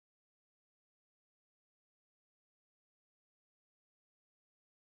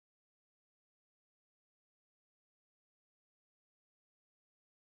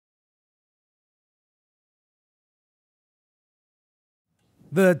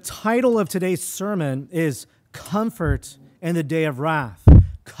The title of today's sermon is Comfort in the Day of Wrath.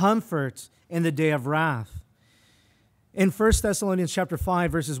 Comfort in the Day of Wrath. In 1 Thessalonians chapter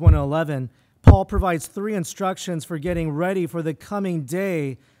 5, verses 1 to 11, Paul provides three instructions for getting ready for the coming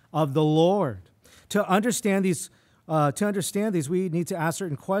day of the Lord. To understand these, we need to ask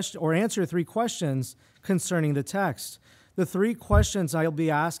certain questions or answer three questions concerning the text. The three questions I'll be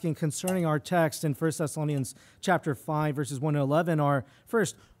asking concerning our text in 1 Thessalonians chapter 5, verses 1 to 11 are,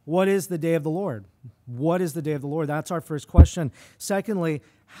 first, what is the day of the Lord? What is the day of the Lord? That's our first question. Secondly,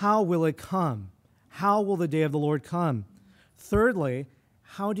 how will it come? How will the day of the Lord come? Thirdly,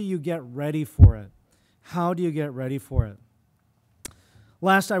 how do you get ready for it? How do you get ready for it?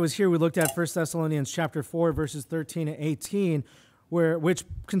 Last I was here, we looked at 1 Thessalonians chapter 4, verses 13 to 18, which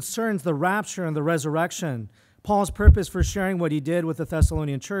concerns the rapture and the resurrection. Paul's purpose for sharing what he did with the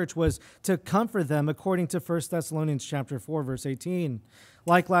Thessalonian church was to comfort them according to 1 Thessalonians chapter 4, verse 18.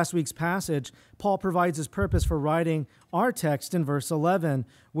 Like last week's passage, Paul provides his purpose for writing our text in verse 11,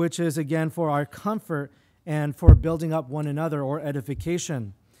 which is again for our comfort and for building up one another or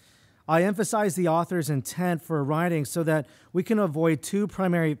edification. I emphasize the author's intent for writing so that we can avoid two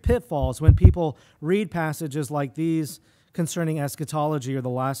primary pitfalls when people read passages like these concerning eschatology or the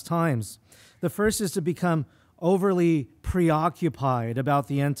last times. The first is to become overly preoccupied about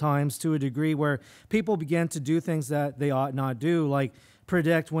the end times to a degree where people begin to do things that they ought not do, like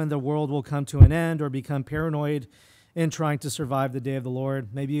predict when the world will come to an end or become paranoid in trying to survive the day of the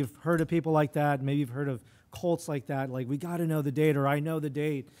Lord. Maybe you've heard of people like that. Maybe you've heard of cults like that, like we got to know the date or I know the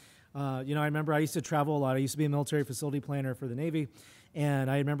date. I remember I used to travel a lot. I used to be a military facility planner for the Navy,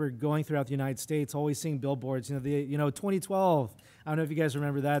 and I remember going throughout the United States, always seeing billboards, 2012. I don't know if you guys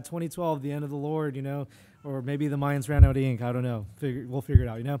remember that. 2012, the end of the Lord, or maybe the Mayans ran out of ink. I don't know. We'll figure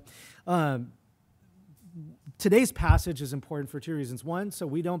it out, Today's passage is important for two reasons. One, so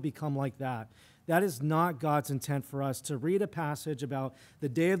we don't become like that. That is not God's intent for us, to read a passage about the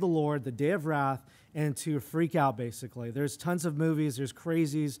day of the Lord, the day of wrath, and to freak out, basically. There's tons of movies, there's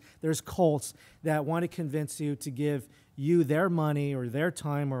crazies, there's cults that want to convince you to give you their money or their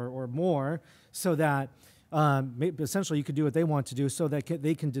time or more so that essentially you could do what they want to do so that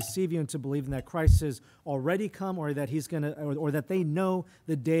they can deceive you into believing that Christ has already come or that he's going to, or that they know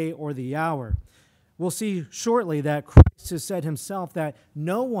the day or the hour. We'll see shortly that Christ has said himself that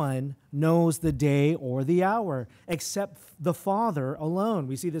no one knows the day or the hour except the Father alone.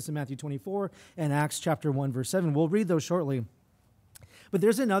 We see this in Matthew 24 and Acts chapter 1, verse 7. We'll read those shortly. But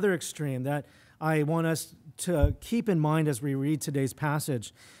there's another extreme that I want us to keep in mind as we read today's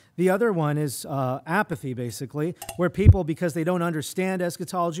passage. The other one is apathy, basically, where people, because they don't understand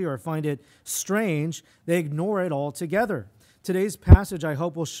eschatology or find it strange, they ignore it altogether. Today's passage, I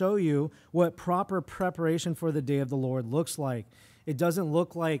hope, will show you what proper preparation for the day of the Lord looks like. It doesn't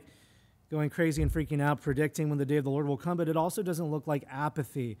look like going crazy and freaking out, predicting when the day of the Lord will come, but it also doesn't look like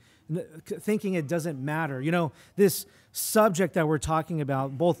apathy, thinking it doesn't matter. This subject that we're talking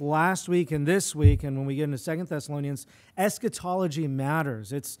about, both last week and this week, and when we get into 2 Thessalonians, eschatology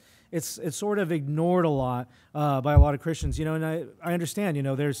matters. It's sort of ignored a lot by a lot of Christians, and I understand,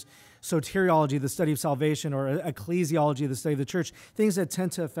 there's soteriology, the study of salvation, or ecclesiology, the study of the church, things that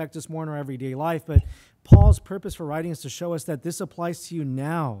tend to affect us more in our everyday life. But Paul's purpose for writing is to show us that this applies to you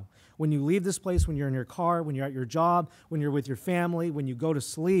now. When you leave this place, when you're in your car, when you're at your job, when you're with your family, when you go to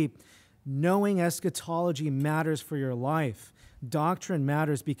sleep, knowing eschatology matters for your life. Doctrine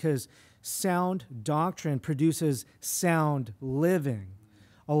matters because sound doctrine produces sound living.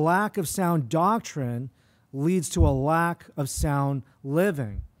 A lack of sound doctrine leads to a lack of sound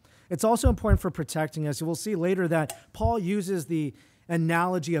living. It's also important for protecting us. We'll see later that Paul uses the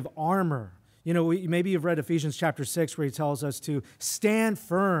analogy of armor. Maybe you've read Ephesians chapter 6 where he tells us to stand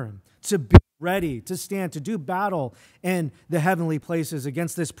firm, to be ready, to stand, to do battle in the heavenly places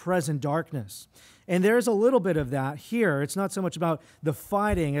against this present darkness. And there's a little bit of that here. It's not so much about the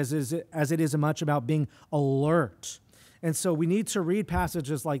fighting as it is much about being alert. And so we need to read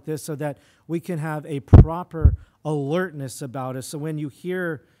passages like this so that we can have a proper alertness about us. So when you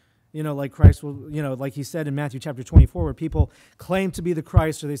hear, like Christ will, like he said in Matthew chapter 24, where people claim to be the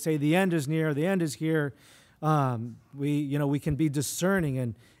Christ, or they say the end is near, the end is here, we can be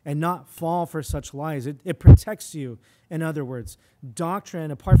discerning and not fall for such lies. It protects you, in other words.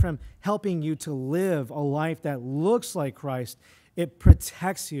 Doctrine, apart from helping you to live a life that looks like Christ, it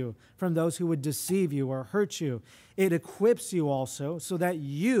protects you from those who would deceive you or hurt you. It equips you also so that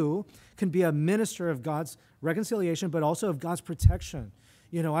you can be a minister of God's reconciliation, but also of God's protection.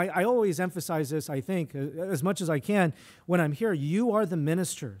 I always emphasize this, I think, as much as I can when I'm here. You are the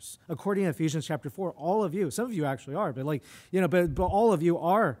ministers, according to Ephesians chapter 4. All of you, some of you actually are, but all of you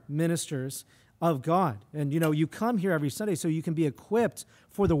are ministers of God. And, you come here every Sunday so you can be equipped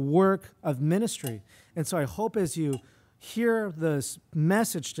for the work of ministry. And so I hope as you hear this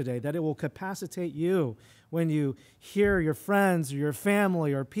message today that it will capacitate you when you hear your friends or your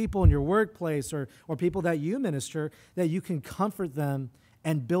family or people in your workplace or people that you minister, that you can comfort them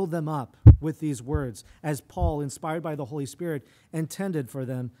and build them up with these words, as Paul, inspired by the Holy Spirit, intended for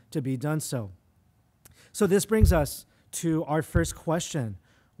them to be done so. So this brings us to our first question.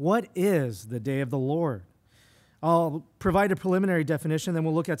 What is the day of the Lord? I'll provide a preliminary definition, then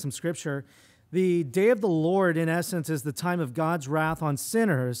we'll look at some scripture. The day of the Lord, in essence, is the time of God's wrath on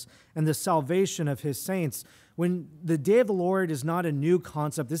sinners and the salvation of his saints. When the day of the Lord is not a new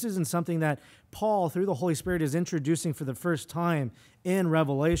concept, this isn't something that Paul, through the Holy Spirit, is introducing for the first time in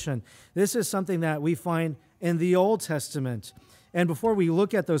Revelation. This is something that we find in the Old Testament. And before we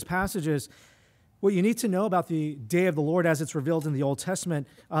look at those passages, what you need to know about the day of the Lord as it's revealed in the Old Testament,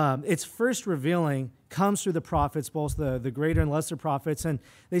 its first revealing comes through the prophets, both the greater and lesser prophets, and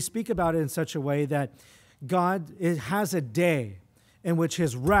they speak about it in such a way that God has a day in which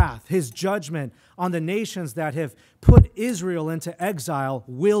his wrath, his judgment on the nations that have put Israel into exile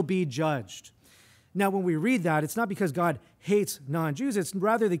will be judged. Now, when we read that, it's not because God hates non-Jews. It's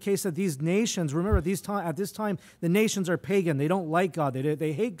rather the case that these nations, remember, at this time, the nations are pagan. They don't like God.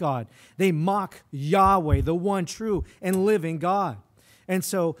 They hate God. They mock Yahweh, the one true and living God. And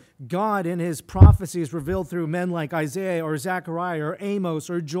so God, in his prophecies revealed through men like Isaiah or Zechariah or Amos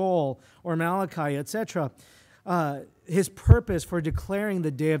or Joel or Malachi, etc., his purpose for declaring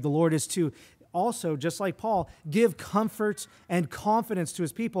the day of the Lord is to also, just like Paul, give comfort and confidence to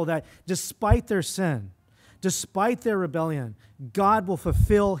his people that despite their sin, despite their rebellion, God will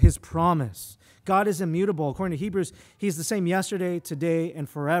fulfill his promise. God is immutable. According to Hebrews, he's the same yesterday, today, and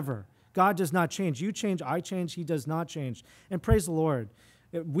forever. God does not change. You change, I change, he does not change. And praise the Lord.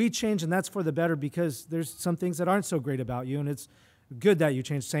 We change, and that's for the better because there's some things that aren't so great about you, and it's good that you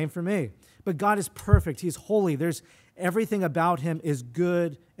change. Same for me. But God is perfect. He's holy. Everything about him is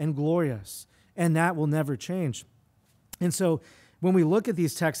good and glorious, and that will never change. And so when we look at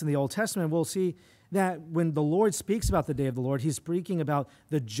these texts in the Old Testament, we'll see that when the Lord speaks about the day of the Lord, he's speaking about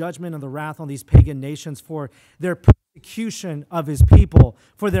the judgment and the wrath on these pagan nations for their persecution of his people,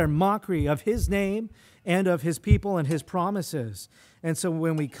 for their mockery of his name and of his people and his promises. And so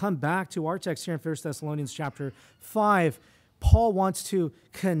when we come back to our text here in 1 Thessalonians chapter 5, Paul wants to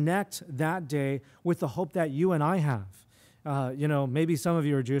connect that day with the hope that you and I have. Maybe some of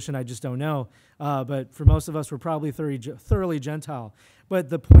you are Jewish and I just don't know, but for most of us, we're probably thoroughly Gentile. But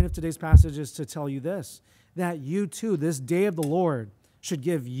the point of today's passage is to tell you this, that you too, this day of the Lord, should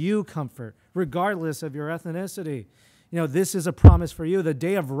give you comfort, regardless of your ethnicity. This is a promise for you. The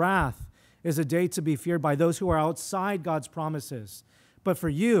day of wrath is a day to be feared by those who are outside God's promises. But for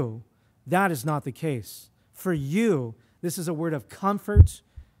you, that is not the case. For you, this is a word of comfort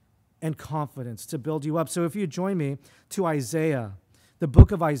and confidence to build you up. So if you join me to Isaiah, the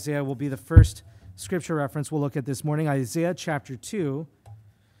book of Isaiah will be the first scripture reference we'll look at this morning. Isaiah chapter 2,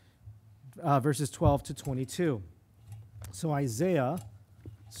 verses 12 to 22. So Isaiah,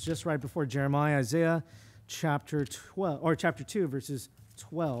 it's just right before Jeremiah, Isaiah chapter 2, verses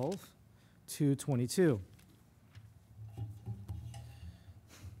 12 to 22.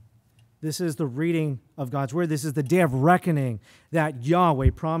 This is the reading of God's word. This is the day of reckoning that Yahweh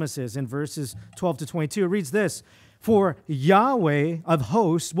promises in verses 12 to 22. It reads this, "For Yahweh of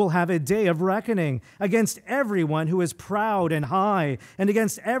hosts will have a day of reckoning against everyone who is proud and high, and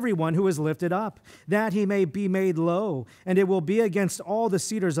against everyone who is lifted up, that he may be made low. And it will be against all the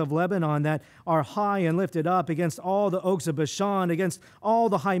cedars of Lebanon that are high and lifted up, against all the oaks of Bashan, against all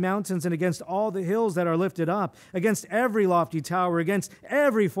the high mountains, and against all the hills that are lifted up, against every lofty tower, against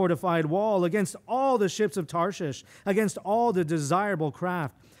every fortified wall, against all the ships of Tarshish, against all the desirable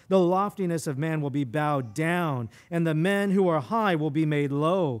craft. The loftiness of man will be bowed down, and the men who are high will be made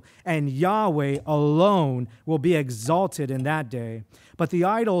low, and Yahweh alone will be exalted in that day. But the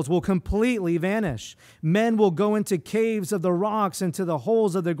idols will completely vanish. Men will go into caves of the rocks, into the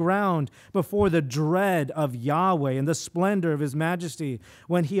holes of the ground, before the dread of Yahweh and the splendor of his majesty,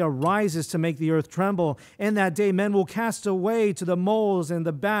 when he arises to make the earth tremble. In that day men will cast away to the moles and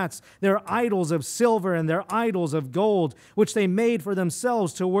the bats their idols of silver and their idols of gold, which they made for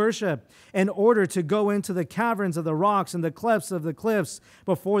themselves to worship worship, in order to go into the caverns of the rocks and the clefts of the cliffs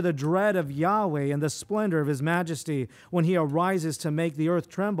before the dread of Yahweh and the splendor of his majesty when he arises to make the earth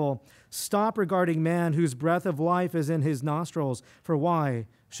tremble. Stop regarding man whose breath of life is in his nostrils, for why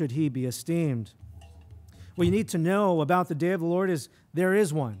should he be esteemed? What you need to know about the day of the Lord is there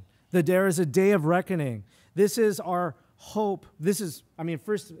is one. That there is a day of reckoning. This is our hope. This is,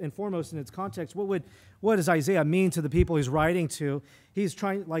 first and foremost in its context, what does Isaiah mean to the people he's writing to? He's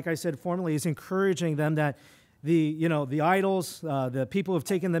trying, like I said formerly, he's encouraging them that the idols, the people who have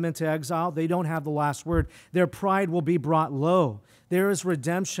taken them into exile, they don't have the last word. Their pride will be brought low. There is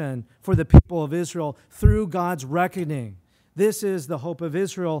redemption for the people of Israel through God's reckoning. This is the hope of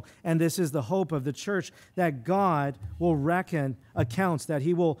Israel, and this is the hope of the church, that God will reckon accounts, that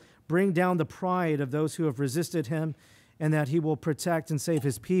he will bring down the pride of those who have resisted him, and that he will protect and save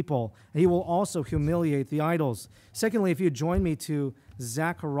his people. And he will also humiliate the idols. Secondly, if you join me to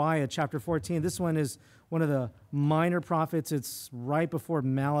Zechariah chapter 14, this one is one of the minor prophets. It's right before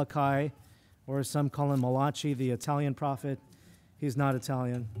Malachi, or some call him Malachi, the Italian prophet. He's not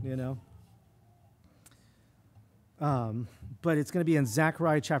Italian, but it's going to be in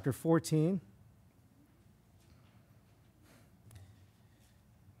Zechariah chapter 14.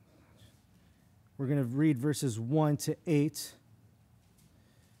 We're going to read verses 1 to 8.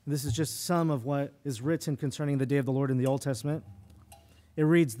 This is just some of what is written concerning the day of the Lord in the Old Testament. It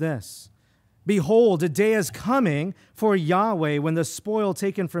reads this: Behold, a day is coming for Yahweh when the spoil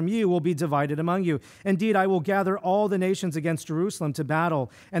taken from you will be divided among you. Indeed, I will gather all the nations against Jerusalem to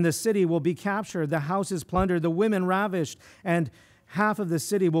battle, and the city will be captured, the houses plundered, the women ravished, and half of the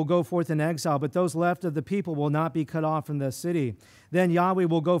city will go forth in exile, but those left of the people will not be cut off from the city. Then Yahweh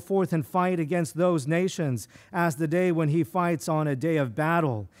will go forth and fight against those nations as the day when he fights on a day of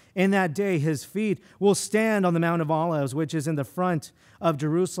battle. In that day his feet will stand on the Mount of Olives, which is in the front of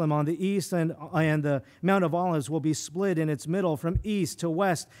Jerusalem on the east, and the Mount of Olives will be split in its middle from east to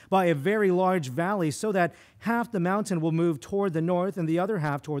west by a very large valley, so that half the mountain will move toward the north and the other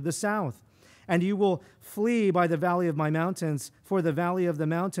half toward the south. And you will flee by the valley of my mountains, for the valley of the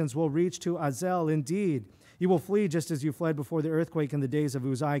mountains will reach to Azel. Indeed, you will flee just as you fled before the earthquake in the days of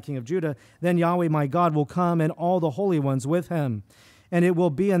Uzziah, king of Judah. Then Yahweh my God will come, and all the holy ones with him. And it will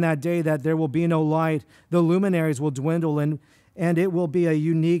be in that day that there will be no light. The luminaries will dwindle, and it will be a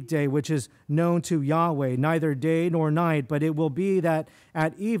unique day, which is known to Yahweh, neither day nor night, but it will be that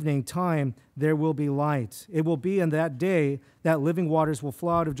at evening time there will be light. It will be in that day that living waters will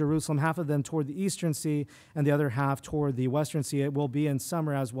flow out of Jerusalem, half of them toward the eastern sea, and the other half toward the western sea. It will be in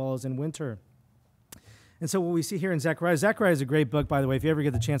summer as well as in winter. And so what we see here in Zechariah is a great book, by the way, if you ever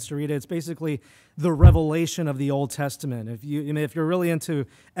get the chance to read it. It's basically the revelation of the Old Testament. If you're really into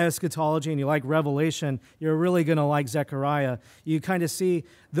eschatology and you like Revelation, you're really going to like Zechariah. You kind of see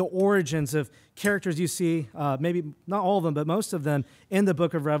the origins of characters you see, maybe not all of them, but most of them in the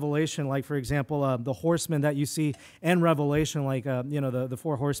book of Revelation. Like, for example, the horsemen that you see in Revelation, like, the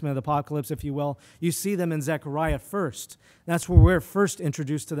four horsemen of the apocalypse, if you will. You see them in Zechariah first. That's where we're first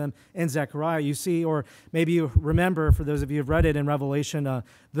introduced to them in Zechariah. You see, or maybe you remember, for those of you who have read it in Revelation,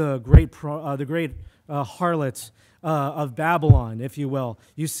 the great harlot of Babylon, if you will.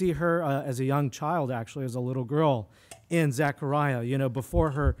 You see her as a young child, actually, as a little girl in Zechariah,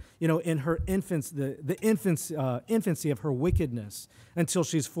 before her, in her infancy of her wickedness, until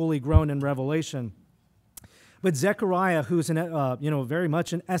she's fully grown in Revelation. But Zechariah, who's very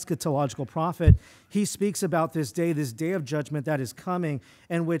much an eschatological prophet, he speaks about this day of judgment that is coming,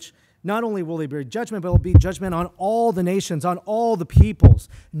 in which not only will there be judgment, but it will be judgment on all the nations, on all the peoples.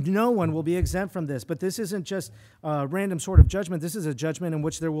 No one will be exempt from this. But this isn't just a random sort of judgment. This is a judgment in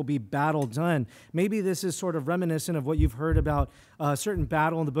which there will be battle done. Maybe this is sort of reminiscent of what you've heard about a certain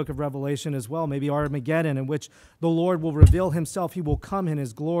battle in the book of Revelation as well, maybe Armageddon, in which the Lord will reveal himself. He will come in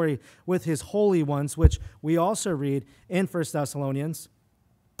his glory with his holy ones, which we also read in 1 Thessalonians.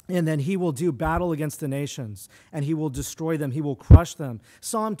 And then he will do battle against the nations, and he will destroy them. He will crush them.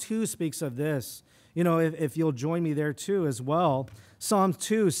 Psalm 2 speaks of this. If you'll join me there too as well. Psalm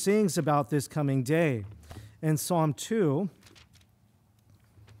 2 sings about this coming day. In Psalm 2,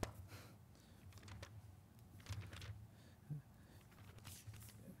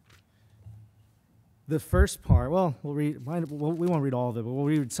 the first part, we won't read all of it, but we'll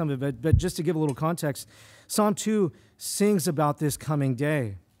read some of it. But just to give a little context, Psalm 2 sings about this coming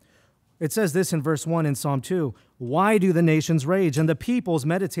day. It says this in verse 1 in Psalm 2, "Why do the nations rage and the peoples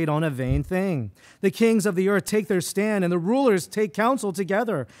meditate on a vain thing? The kings of the earth take their stand and the rulers take counsel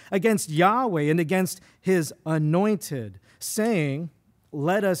together against Yahweh and against his anointed, saying,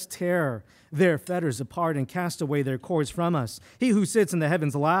 let us tear their fetters apart and cast away their cords from us. He who sits in the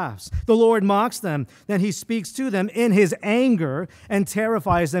heavens laughs. The Lord mocks them. Then he speaks to them in his anger and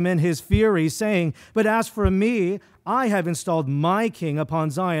terrifies them in his fury, saying, but as for me, I have installed my king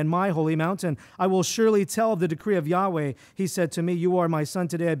upon Zion, my holy mountain. I will surely tell of the decree of Yahweh. He said to me, you are my son,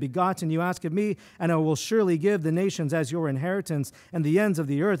 today I begotten you. Ask of me, and I will surely give the nations as your inheritance and the ends of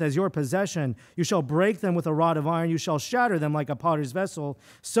the earth as your possession. You shall break them with a rod of iron. You shall shatter them like a potter's vessel.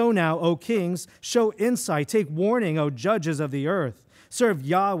 So now, O kings, show insight. Take warning, O judges of the earth. Serve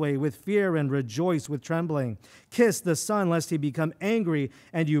Yahweh with fear and rejoice with trembling. Kiss the Son, lest he become angry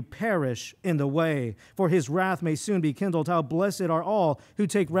and you perish in the way. For his wrath may soon be kindled. How blessed are all who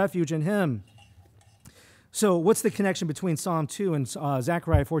take refuge in him. So what's the connection between Psalm 2 and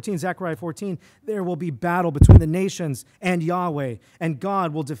Zechariah 14? Zechariah 14, there will be battle between the nations and Yahweh, and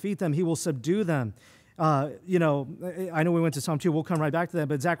God will defeat them. He will subdue them. I know we went to Psalm 2. We'll come right back to that.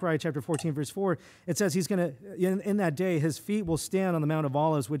 But Zechariah chapter 14, verse 4, it says he's going to, in that day, his feet will stand on the Mount of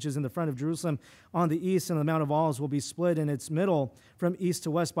Olives, which is in the front of Jerusalem on the east, and the Mount of Olives will be split in its middle from east to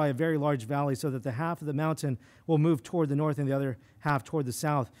west by a very large valley, so that the half of the mountain will move toward the north and the other half toward the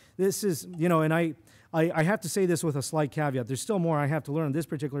south. This is, and I have to say this with a slight caveat. There's still more I have to learn in this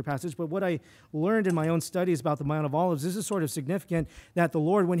particular passage, but what I learned in my own studies about the Mount of Olives, this is sort of significant that the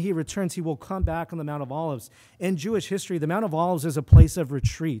Lord, when he returns, he will come back on the Mount of Olives. In Jewish history, the Mount of Olives is a place of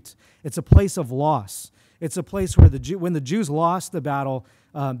retreat. It's a place of loss. It's a place where when the Jews lost the battle,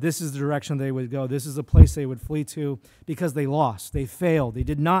 this is the direction they would go. This is the place they would flee to because they lost. They failed. They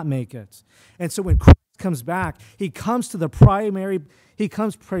did not make it. And so when Christ comes back, he comes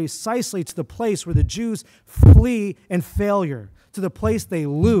precisely to the place where the Jews flee in failure, to the place they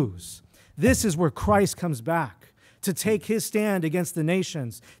lose. This is where Christ comes back to take his stand against the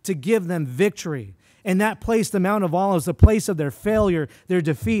nations, to give them victory. And that place, the Mount of Olives, the place of their failure, their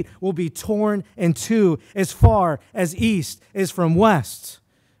defeat, will be torn in two as far as east is from west.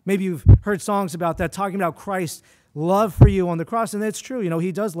 Maybe you've heard songs about that, talking about Christ's love for you on the cross, and that's true.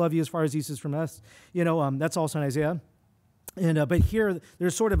 He does love you as far as east is from west. That's also in Isaiah. But here,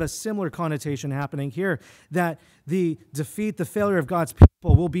 there's sort of a similar connotation happening here, that the defeat, the failure of God's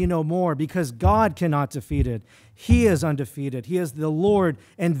people will be no more because God cannot defeat it. He is undefeated. He is the Lord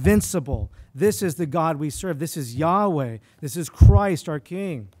invincible. This is the God we serve. This is Yahweh. This is Christ, our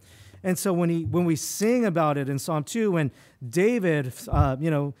King. And so when we sing about it in Psalm 2, when David,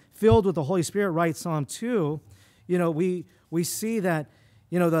 filled with the Holy Spirit, writes Psalm 2, we see that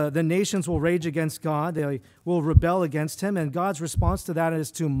the nations will rage against God. They will rebel against him. And God's response to that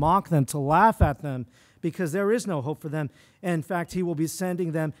is to mock them, to laugh at them, because there is no hope for them. In fact, he will be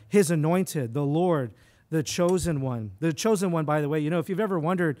sending them his anointed, the Lord, the chosen one. The chosen one, by the way, if you've ever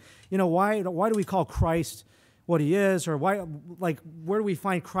wondered, why do we call Christ what he is, or where do we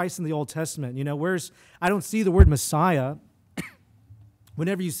find Christ in the Old Testament? I don't see the word Messiah.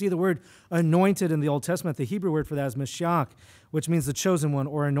 Whenever you see the word anointed in the Old Testament, the Hebrew word for that is Mashiach, which means the chosen one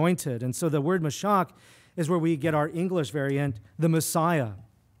or anointed. And so the word Mashiach is where we get our English variant, the Messiah.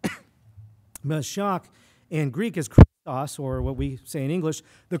 Mashiach in Greek is Christos, or what we say in English,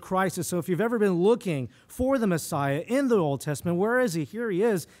 the Christ. So if you've ever been looking for the Messiah in the Old Testament, where is he? Here he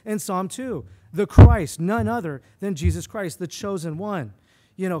is in Psalm 2. The Christ, none other than Jesus Christ, the chosen one.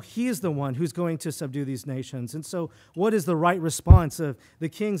 He is the one who's going to subdue these nations. And so what is the right response of the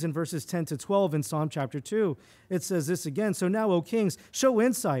kings in verses 10 to 12 in Psalm chapter 2? It says this again, so now, O kings, show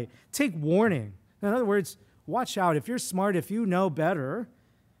insight, take warning. In other words, watch out. If you're smart, if you know better,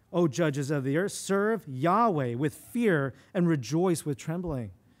 O judges of the earth, serve Yahweh with fear and rejoice with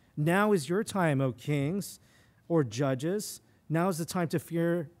trembling. Now is your time, O kings or judges. Now is the time to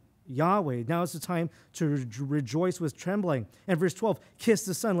fear Yahweh. Now is the time to rejoice with trembling. And verse 12, kiss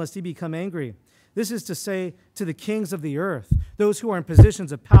the Son, lest he become angry. This is to say to the kings of the earth, those who are in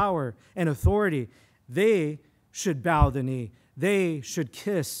positions of power and authority, they should bow the knee. They should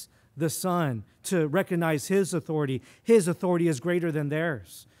kiss the Son to recognize his authority. His authority is greater than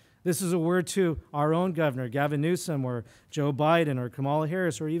theirs. This is a word to our own governor, Gavin Newsom, or Joe Biden, or Kamala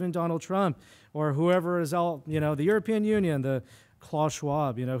Harris, or even Donald Trump, or whoever is out, the European Union, the Klaus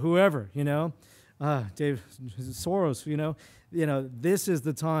Schwab, whoever, Dave Soros, this is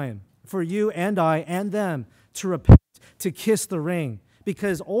the time for you and I and them to repent, to kiss the ring.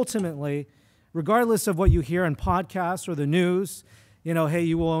 Because ultimately, regardless of what you hear on podcasts or the news, hey,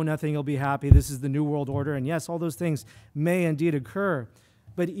 you will own nothing, you'll be happy, this is the New World Order. And yes, all those things may indeed occur,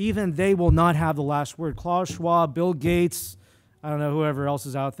 but even they will not have the last word. Klaus Schwab, Bill Gates, I don't know, whoever else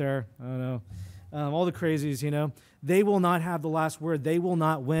is out there, I don't know, all the crazies, they will not have the last word. They will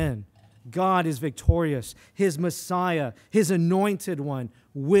not win. God is victorious. His Messiah, His anointed one,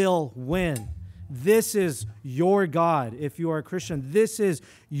 will win. This is your God, if you are a Christian. This is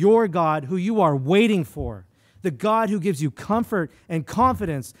your God who you are waiting for. The God who gives you comfort and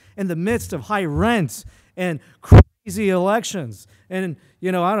confidence in the midst of high rents and crazy elections and,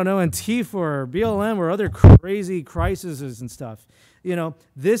 Antifa or BLM or other crazy crises and stuff.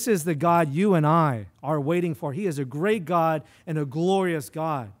 This is the God you and I are waiting for. He is a great God and a glorious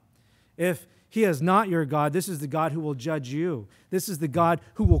God. If He is not your God, this is the God who will judge you. This is the God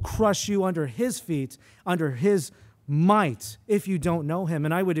who will crush you under His feet, under His might, if you don't know Him.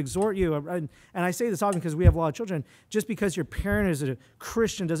 And I would exhort you, and I say this often because we have a lot of children, just because your parent is a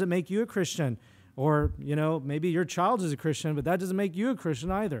Christian doesn't make you a Christian. Or, maybe your child is a Christian, but that doesn't make you a Christian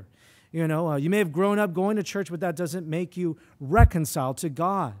either. You may have grown up going to church, but that doesn't make you reconciled to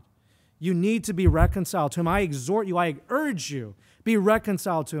God. You need to be reconciled to Him. I exhort you, I urge you, be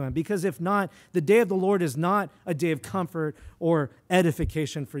reconciled to Him, because if not, the day of the Lord is not a day of comfort or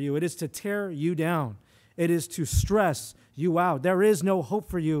edification for you. It is to tear you down. It is to stress you out. There is no hope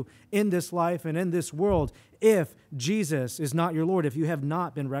for you in this life and in this world if Jesus is not your Lord, if you have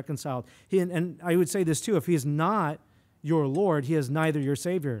not been reconciled. And I would say this too, if He is not your Lord, He is neither your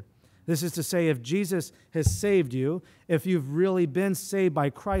Savior. This is to say, if Jesus has saved you, if you've really been saved by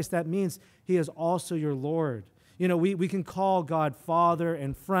Christ, that means He is also your Lord. We can call God Father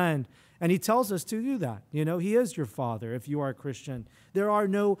and friend, and He tells us to do that. He is your Father if you are a Christian. There are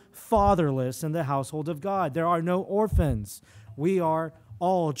no fatherless in the household of God. There are no orphans. We are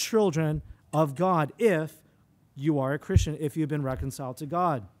all children of God if you are a Christian, if you've been reconciled to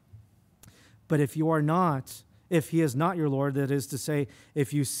God. But if you are not, if He is not your Lord, that is to say,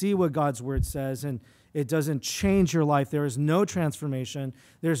 if you see what God's Word says and it doesn't change your life, there is no transformation,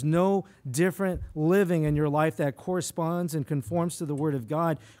 there's no different living in your life that corresponds and conforms to the Word of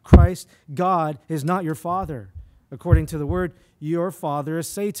God, Christ, God, is not your Father. According to the Word, your father is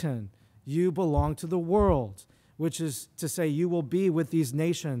Satan. You belong to the world, which is to say you will be with these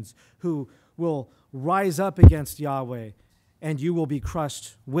nations who will rise up against Yahweh, and you will be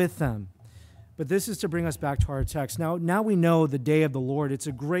crushed with them. But this is to bring us back to our text. Now we know the day of the Lord. It's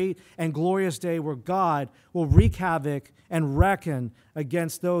a great and glorious day where God will wreak havoc and reckon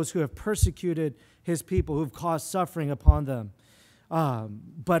against those who have persecuted His people, who have caused suffering upon them.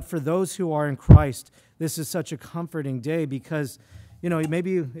 But for those who are in Christ, this is such a comforting day because,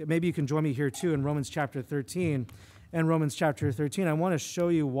 maybe you can join me here too in Romans chapter 13. And Romans chapter 13, I want to show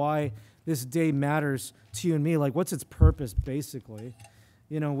you why this day matters to you and me. Like, what's its purpose, basically?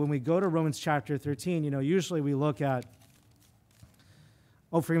 When we go to Romans chapter 13, usually we look at,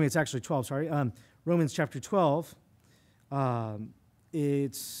 forgive me, it's actually 12, sorry. Romans chapter 12,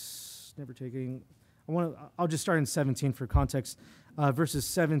 it's never taking, I'll just start in 17 for context, verses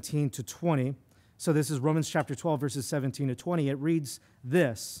 17 to 20. So this is Romans chapter 12, verses 17 to 20. It reads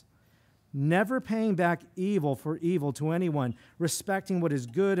this: never paying back evil for evil to anyone, respecting what is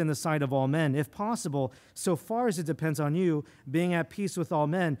good in the sight of all men, if possible, so far as it depends on you, being at peace with all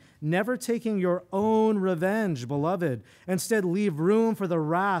men, never taking your own revenge, beloved. Instead, leave room for the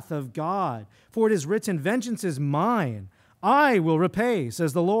wrath of God. For it is written, vengeance is mine. I will repay,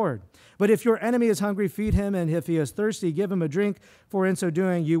 says the Lord. But if your enemy is hungry, feed him, and if he is thirsty, give him a drink, for in so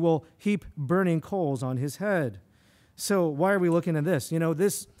doing you will heap burning coals on his head. So why are we looking at this?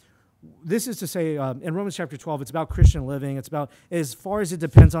 This is to say, in Romans chapter 12, it's about Christian living. It's about, as far as it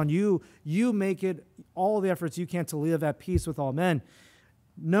depends on you, you make it all the efforts you can to live at peace with all men,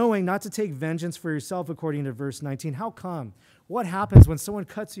 knowing not to take vengeance for yourself, according to verse 19. How come? What happens when someone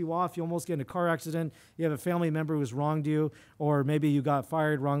cuts you off? You almost get in a car accident. You have a family member who's wronged you, or maybe you got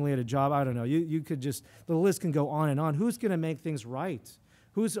fired wrongly at a job. I don't know. You could just, the list can go on and on. Who's going to make things right?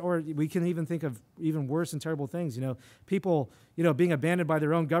 Or we can even think of even worse and terrible things. People, being abandoned by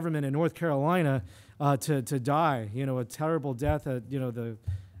their own government in North Carolina to die. A terrible death at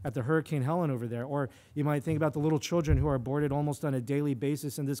the Hurricane Helen over there. Or you might think about the little children who are aborted almost on a daily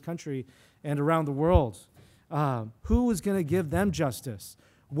basis in this country and around the world. Who is going to give them justice?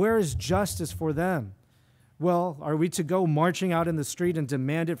 Where is justice for them? Well, are we to go marching out in the street and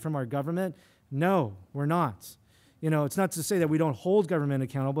demand it from our government? No, we're not. It's not to say that we don't hold government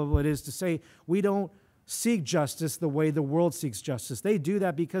accountable, but it is to say we don't seek justice the way the world seeks justice. They do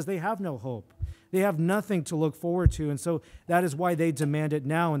that because they have no hope. They have nothing to look forward to, and so that is why they demand it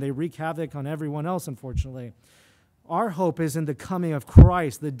now, and they wreak havoc on everyone else, unfortunately. Our hope is in the coming of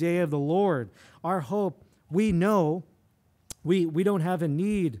Christ, the day of the Lord. Our hope, we know we don't have a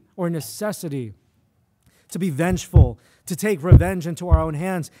need or necessity to be vengeful, to take revenge into our own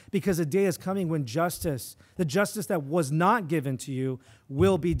hands, because a day is coming when justice, the justice that was not given to you,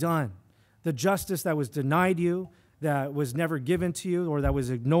 will be done. The justice that was denied you, that was never given to you, or that was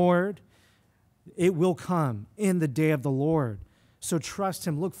ignored, it will come in the day of the Lord. So trust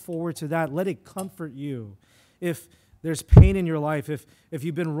him. Look forward to that. Let it comfort you. If there's pain in your life, if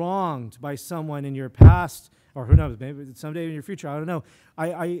you've been wronged by someone in your past, or who knows, maybe someday in your future, I don't know.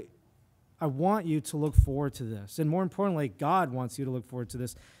 I want you to look forward to this. And more importantly, God wants you to look forward to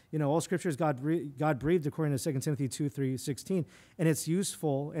this. You know, all scriptures God breathed according to 2 Timothy 2:16, and it's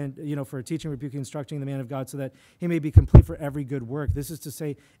useful and, you know, for teaching, rebuking, instructing the man of God so that he may be complete for every good work. This is to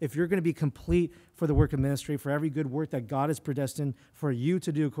say, if you're going to be complete for the work of ministry, for every good work that God has predestined for you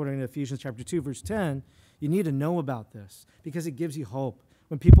to do, according to Ephesians chapter 2, verse 10, you need to know about this because it gives you hope.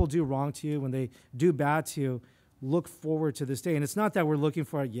 When people do wrong to you, when they do bad to you, look forward to this day. And it's not that we're looking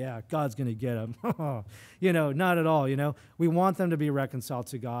for, yeah, God's going to get them. You know, not at all, you know. We want them to be reconciled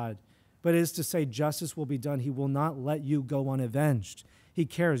to God. But it is to say justice will be done. He will not let you go unavenged. He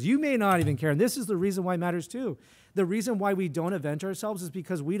cares. You may not even care. And this is the reason why it matters too. The reason why we don't avenge ourselves is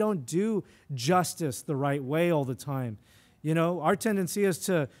because we don't do justice the right way all the time. You know, our tendency is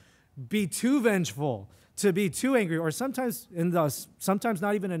to be too vengeful, to be too angry, or sometimes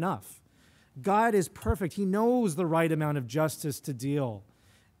not even enough. God is perfect. He knows the right amount of justice to deal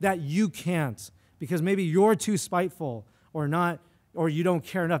that you can't because maybe you're too spiteful or not, or you don't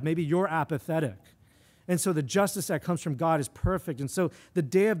care enough. Maybe you're apathetic. And so the justice that comes from God is perfect. And so the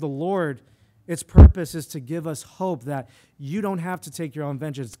day of the Lord, its purpose is to give us hope that you don't have to take your own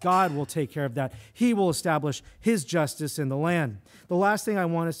vengeance. God will take care of that. He will establish his justice in the land. The last thing I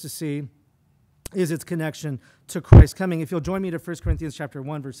want us to see is its connection to Christ coming. If you'll join me to 1 Corinthians chapter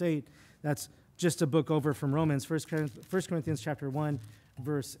 1, verse 8, that's just a book over from Romans, 1 Corinthians chapter 1,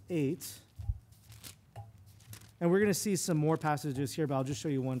 verse 8. And we're going to see some more passages here, but I'll just show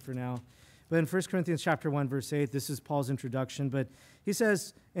you one for now. But in 1 Corinthians chapter 1, verse 8, this is Paul's introduction. But he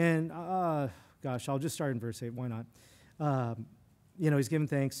says, and I'll just start in verse 8. Why not? He's giving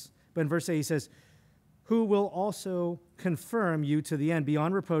thanks. But in verse 8, he says, who will also confirm you to the end,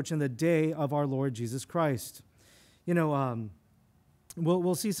 beyond reproach in the day of our Lord Jesus Christ.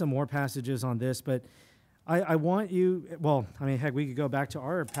 We'll see some more passages on this, but I want you, we could go back to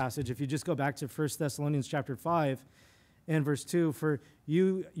our passage. If you just go back to 1 Thessalonians chapter 5 and verse 2, for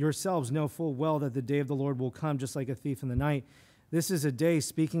you yourselves know full well that the day of the Lord will come just like a thief in the night. This is a day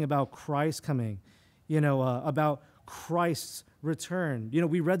speaking about Christ coming, about Christ's return.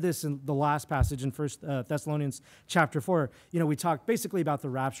 We read this in the last passage in 1 Thessalonians chapter 4. We talked basically about the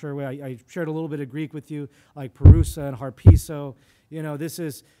rapture. I shared a little bit of Greek with you, like parousa and harpiso. This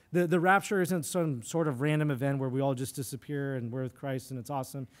is, the rapture isn't some sort of random event where we all just disappear and we're with Christ and it's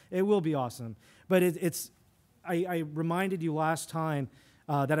awesome. It will be awesome. But I reminded you last time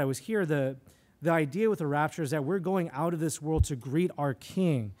that I was here, the idea with the rapture is that we're going out of this world to greet our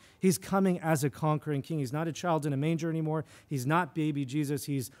King. He's coming as a conquering King. He's not a child in a manger anymore. He's not baby Jesus.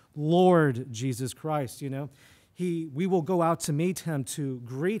 He's Lord Jesus Christ, We will go out to meet him, to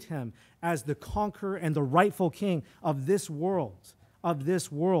greet him as the conqueror and the rightful King of this world,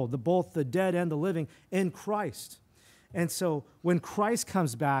 both the dead and the living in Christ. And so when Christ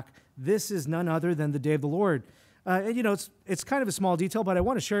comes back, this is none other than the day of the Lord. It's kind of a small detail, but I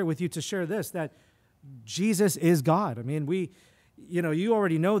want to share it with you to share this, that Jesus is God. I mean, you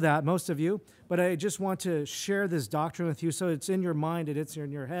already know that, most of you, but I just want to share this doctrine with you so it's in your mind and it's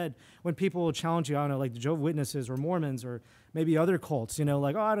in your head when people will challenge you, I don't know, like the Jehovah's Witnesses or Mormons or maybe other cults,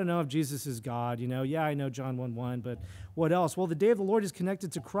 like, I don't know if Jesus is God, yeah, I know John 1:1, but what else? Well, the day of the Lord is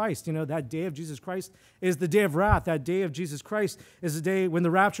connected to Christ. That day of Jesus Christ is the day of wrath. That day of Jesus Christ is the day when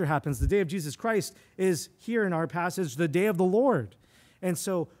the rapture happens. The day of Jesus Christ is here in our passage, the day of the Lord. And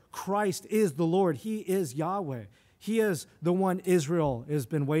so Christ is the Lord. He is Yahweh. He is the one Israel has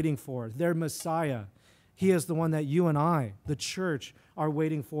been waiting for, their Messiah. He is the one that you and I, the church, are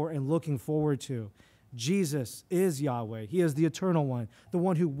waiting for and looking forward to. Jesus is Yahweh. He is the eternal one, the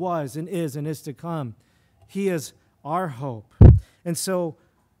one who was and is to come. He is our hope. And so,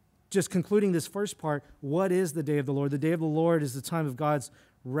 just concluding this first part, what is the day of the Lord? The day of the Lord is the time of God's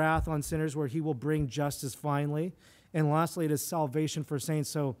wrath on sinners where he will bring justice finally. And lastly, it is salvation for saints.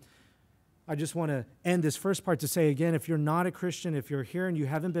 So I just want to end this first part to say again, if you're not a Christian, if you're here and you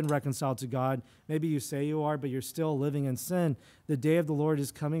haven't been reconciled to God, maybe you say you are, but you're still living in sin, the day of the Lord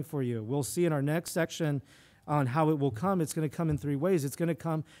is coming for you. We'll see in our next section on how it will come. It's going to come in three ways. It's going to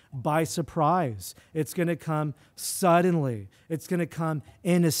come by surprise. It's going to come suddenly. It's going to come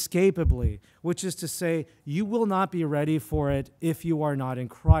inescapably, which is to say, you will not be ready for it if you are not in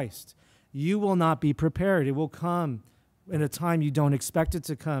Christ. You will not be prepared. It will come in a time you don't expect it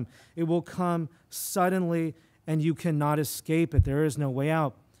to come. It will come suddenly, and you cannot escape it. There is no way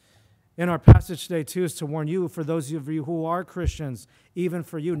out. in our passage today, too, is to warn you, for those of you who are Christians, even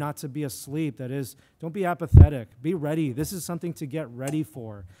for you, not to be asleep. That is, don't be apathetic. Be ready. This is something to get ready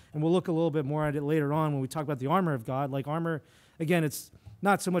for. And we'll look a little bit more at it later on when we talk about the armor of God. Like armor, again, it's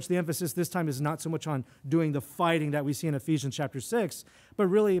not so much the emphasis this time is not so much on doing the fighting that we see in Ephesians chapter 6, but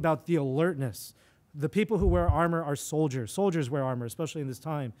really about the alertness. The people who wear armor are soldiers. Soldiers wear armor, especially in this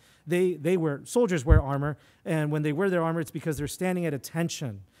time. Soldiers wear armor, and when they wear their armor, it's because they're standing at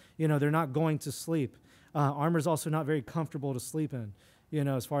attention. They're not going to sleep. Armor is also not very comfortable to sleep in,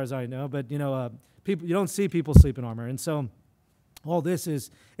 as far as I know. But, people, you don't see people sleep in armor. And so all this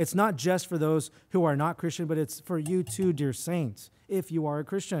it's not just for those who are not Christian, but it's for you too, dear saints. If you are a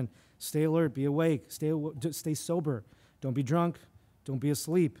Christian, stay alert, be awake, stay sober. Don't be drunk. Don't be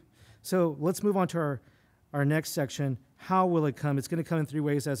asleep. So let's move on to our next section. How will it come? It's going to come in three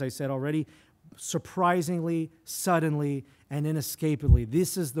ways, as I said already. Surprisingly, suddenly, and inescapably.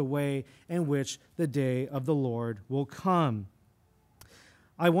 This is the way in which the day of the Lord will come.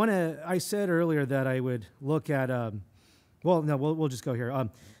 I said earlier that I would look at, we'll just go here.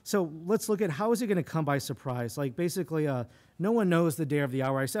 So let's look at how is it going to come by surprise? Like basically, no one knows the day or the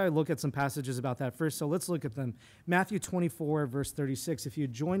hour. I said I'd look at some passages about that first, so let's look at them. Matthew 24, verse 36. If you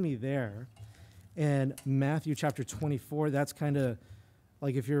join me there in Matthew chapter 24, that's kind of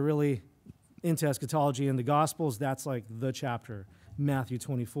like if you're really into eschatology in the Gospels, that's like the chapter, Matthew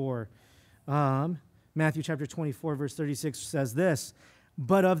 24. Matthew chapter 24, verse 36 says this,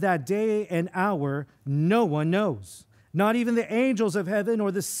 "But of that day and hour no one knows, not even the angels of heaven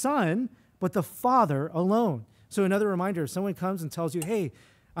or the Son, but the Father alone." So another reminder, if someone comes and tells you, hey,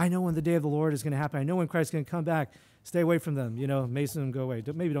 I know when the day of the Lord is going to happen, I know when Christ's going to come back, stay away from them, mason them, go away.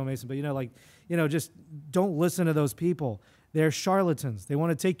 Maybe don't mason, but just don't listen to those people. They're charlatans. They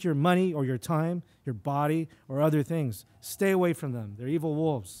want to take your money or your time, your body, or other things. Stay away from them. They're evil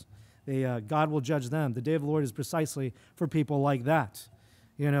wolves. God will judge them. The day of the Lord is precisely for people like that.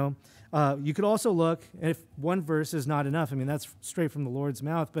 You could also look, if one verse is not enough, that's straight from the Lord's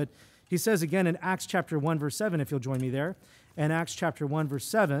mouth, but he says again in Acts chapter 1, verse 7, if you'll join me there, in Acts chapter 1, verse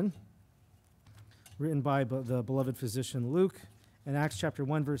 7, written by the beloved physician Luke, in Acts chapter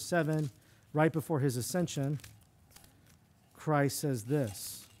 1, verse 7, right before his ascension, Christ says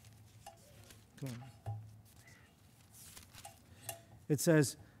this. It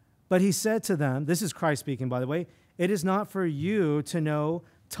says, "But he said to them," this is Christ speaking, by the way, "It is not for you to know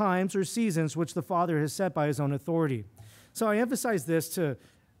times or seasons which the Father has set by his own authority." So I emphasize this to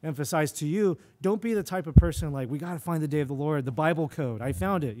emphasize to you, don't be the type of person like, we got to find the day of the Lord, the Bible code. I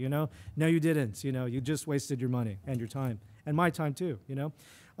found it, No, you didn't. You just wasted your money and your time and my time too,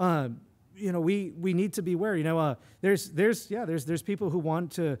 we need to beware. There's people who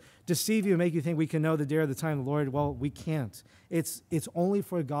want to deceive you and make you think we can know the day or the time of the Lord. Well, we can't. It's only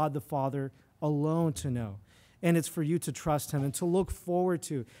for God the Father alone to know. And it's for you to trust him and to look forward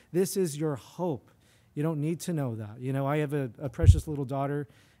to. This is your hope. You don't need to know that. I have a precious little daughter,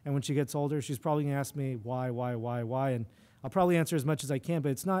 and when she gets older, she's probably going to ask me why, and I'll probably answer as much as I can,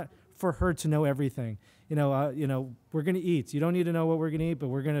 but it's not for her to know everything. We're going to eat. You don't need to know what we're going to eat, but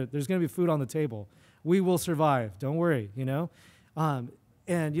there's going to be food on the table. We will survive. Don't worry, And,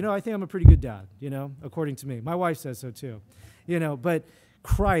 I think I'm a pretty good dad, according to me. My wife says so too, but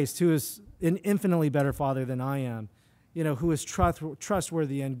Christ, who is an infinitely better father than I am, who is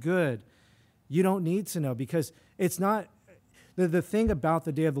trustworthy and good, you don't need to know because it's not, the thing about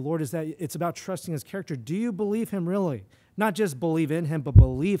the day of the Lord is that it's about trusting his character. Do you believe him really? Not just believe in him, but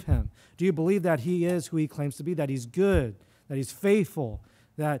believe him. Do you believe that he is who he claims to be, that he's good, that he's faithful,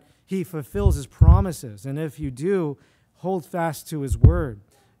 that he fulfills his promises? And if you do, hold fast to his word.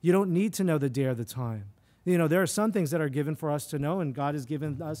 You don't need to know the day or the time. There are some things that are given for us to know, and God has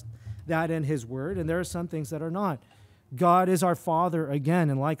given us that in his word, and there are some things that are not. God is our Father again,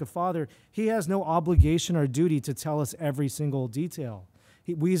 and like a father, he has no obligation or duty to tell us every single detail.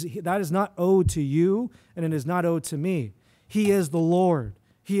 That is not owed to you, and it is not owed to me. He is the Lord.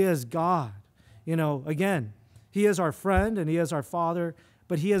 He is God. Again, he is our friend, and he is our Father,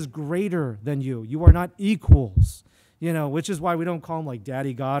 but he is greater than you. You are not equals, which is why we don't call him like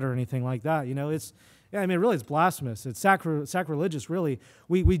Daddy God or anything like that. Really, it's blasphemous. It's sacrilegious, really.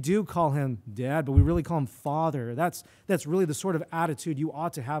 We do call him Dad, but we really call him Father. That's really the sort of attitude you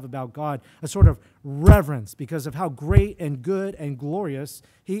ought to have about God, a sort of reverence because of how great and good and glorious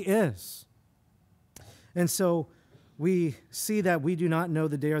he is. And so we see that we do not know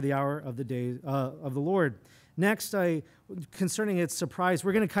the day or the hour of the day of the Lord. Next, concerning its surprise,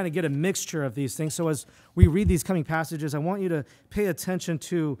 we're going to kind of get a mixture of these things. So as we read these coming passages, I want you to pay attention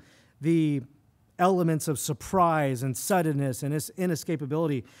to the elements of surprise and suddenness and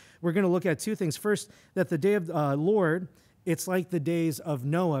inescapability. We're going to look at two things. First, that the day of the Lord, it's like the days of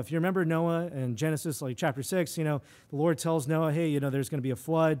Noah. If you remember Noah in Genesis, like chapter 6, the Lord tells Noah, hey, there's going to be a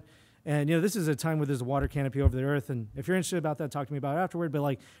flood. And, this is a time where there's a water canopy over the earth. And if you're interested about that, talk to me about it afterward.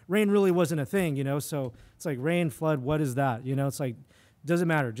 But, rain really wasn't a thing, So it's like rain, flood, what is that? It's like, doesn't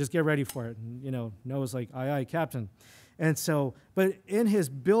matter. Just get ready for it. And, Noah's like, aye, aye, Captain. And so, but in his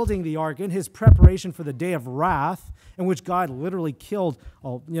building the ark, in his preparation for the day of wrath, in which God literally killed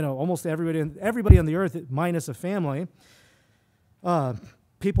almost everybody on the earth minus a family,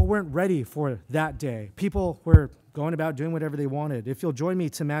 people weren't ready for that day. People were going about doing whatever they wanted. If you'll join me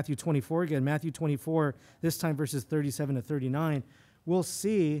to Matthew 24 again, Matthew 24, this time verses 37 to 39, we'll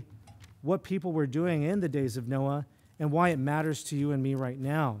see what people were doing in the days of Noah and why it matters to you and me right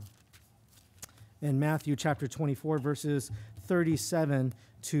now. In Matthew chapter 24, verses 37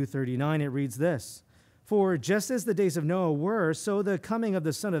 to 39, it reads this: For just as the days of Noah were, so the coming of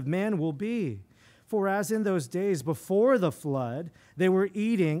the Son of Man will be. For as in those days before the flood, they were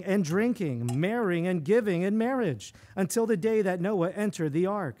eating and drinking, marrying and giving in marriage, until the day that Noah entered the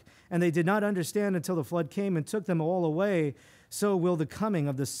ark. And they did not understand until the flood came and took them all away. So will the coming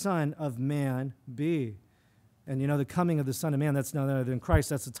of the Son of Man be. And the coming of the Son of Man, that's none other than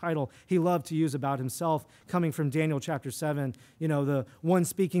Christ. That's the title he loved to use about himself, coming from Daniel chapter 7. The one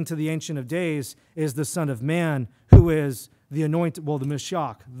speaking to the Ancient of Days is the Son of Man, who is the anointed, the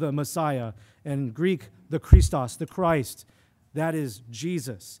Mashiach, the Messiah, and Greek, the Christos, the Christ. That is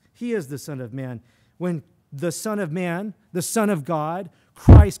Jesus. He is the Son of Man. When the Son of Man, the Son of God,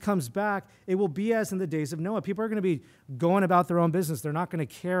 Christ comes back, it will be as in the days of Noah. People are going to be going about their own business. They're not going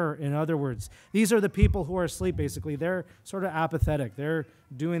to care, in other words. These are the people who are asleep, basically. They're sort of apathetic. They're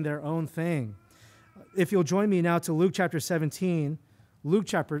doing their own thing. If you'll join me now to Luke chapter 17,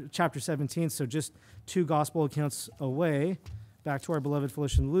 chapter 17, so just two gospel accounts away, back to our beloved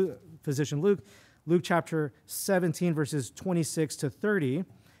physician Luke. Luke chapter 17, verses 26 to 30,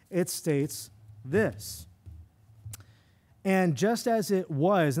 it states this: And just as it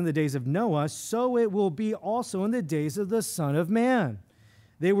was in the days of Noah, so it will be also in the days of the Son of Man.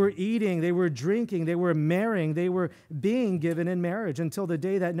 They were eating, they were drinking, they were marrying, they were being given in marriage until the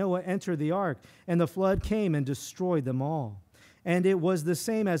day that Noah entered the ark, and the flood came and destroyed them all. And it was the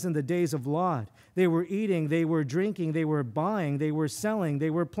same as in the days of Lot. They were eating, they were drinking, they were buying, they were selling,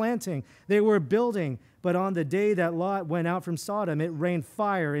 they were planting, they were building. But on the day that Lot went out from Sodom, it rained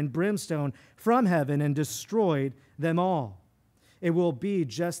fire and brimstone from heaven and destroyed them all. It will be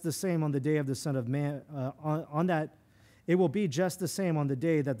just the same on the day of the Son of Man. It will be just the same on the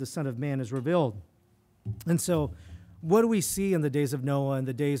day that the Son of Man is revealed. And so, what do we see in the days of Noah and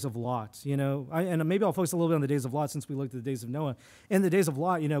the days of Lot? And maybe I'll focus a little bit on the days of Lot since we looked at the days of Noah. In the days of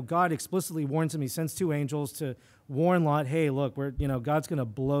Lot, God explicitly warns him. He sends two angels to warn Lot, hey, look, God's going to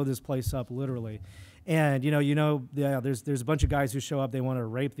blow this place up, literally. And, there's a bunch of guys who show up. They want to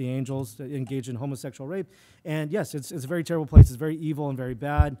rape the angels, to engage in homosexual rape. And, yes, it's a very terrible place. It's very evil and very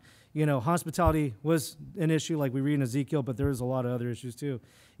bad. Hospitality was an issue like we read in Ezekiel, but there's a lot of other issues too.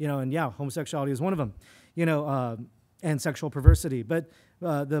 Homosexuality is one of them, and sexual perversity. But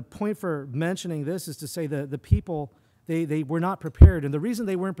the point for mentioning this is to say that the people, they were not prepared. And the reason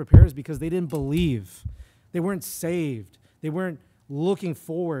they weren't prepared is because they didn't believe. They weren't saved. They weren't looking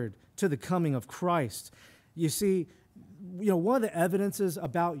forward to the coming of Christ. You see, one of the evidences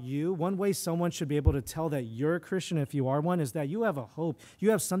about you, one way someone should be able to tell that you're a Christian, if you are one, is that you have a hope. You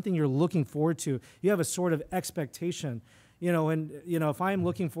have something you're looking forward to. You have a sort of expectation. If I'm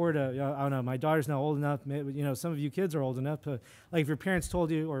looking forward to, I don't know, my daughter's now old enough, some of you kids are old enough to, if your parents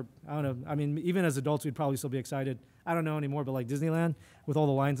told you, or I don't know, even as adults, we'd probably still be excited. I don't know anymore, but Disneyland with all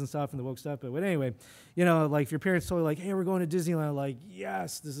the lines and stuff and the woke stuff. But anyway, if your parents told you, hey, we're going to Disneyland,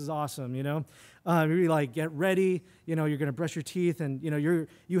 yes, this is awesome, you're get ready, you're going to brush your teeth, and,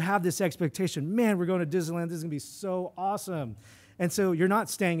 you have this expectation, man, we're going to Disneyland, this is going to be so awesome. And so you're not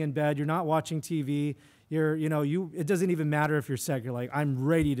staying in bed, you're not watching TV, it doesn't even matter if you're sick. You're I'm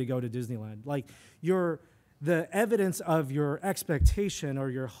ready to go to Disneyland. The evidence of your expectation or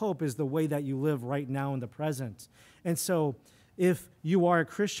your hope is the way that you live right now in the present. And so if you are a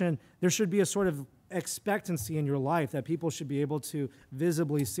Christian, there should be a sort of expectancy in your life that people should be able to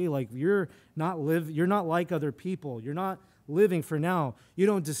visibly see. You're not like other people. You're not living for now. You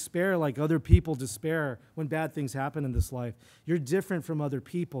don't despair like other people despair when bad things happen in this life. You're different from other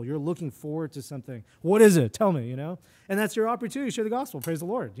people. You're looking forward to something. What is it? Tell me, And that's your opportunity to share the gospel. Praise the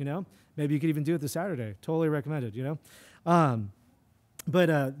Lord, Maybe you could even do it this Saturday. Totally recommended,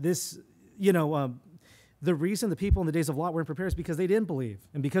 the reason the people in the days of Lot weren't prepared is because they didn't believe.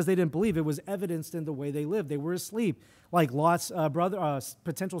 And because they didn't believe, it was evidenced in the way they lived. They were asleep. Like Lot's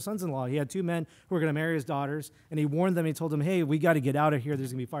potential sons-in-law. He had two men who were going to marry his daughters, and he warned them. He told them, hey, we got to get out of here.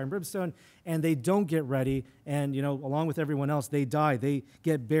 There's going to be fire and brimstone. And they don't get ready. And, along with everyone else, they die. They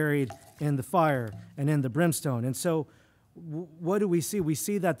get buried in the fire and in the brimstone. And so what do we see? We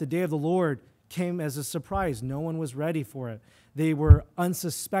see that the day of the Lord came as a surprise. No one was ready for it. They were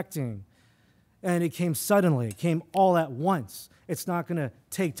unsuspecting. And it came suddenly. It came all at once. It's not going to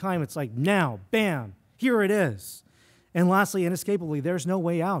take time. It's like now, bam, here it is. And lastly, inescapably, there's no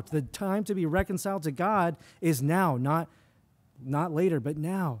way out. The time to be reconciled to God is now, not later, but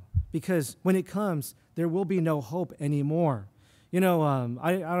now. Because when it comes, there will be no hope anymore. I don't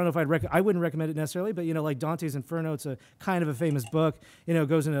know if I wouldn't recommend it necessarily, but, like Dante's Inferno, it's a kind of a famous book. It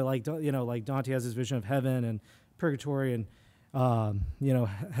goes into like Dante has this vision of heaven and purgatory and,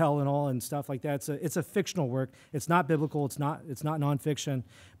 hell and all and stuff like that. It's a fictional work. It's not biblical. It's not nonfiction.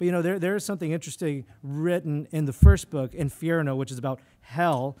 But, there is something interesting written in the first book, Inferno, which is about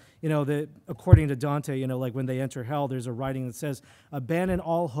hell. That according to Dante, like when they enter hell, there's a writing that says, abandon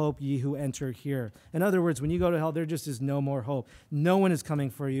all hope, ye who enter here. In other words, when you go to hell, there just is no more hope. No one is coming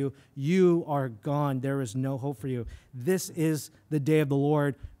for you. You are gone. There is no hope for you. This is the day of the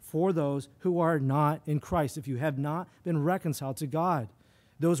Lord for those who are not in Christ, if you have not been reconciled to God.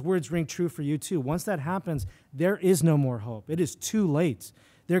 Those words ring true for you too. Once that happens, there is no more hope. It is too late.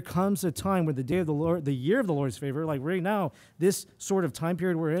 There comes a time when the day of the Lord, the year of the Lord's favor, like right now, this sort of time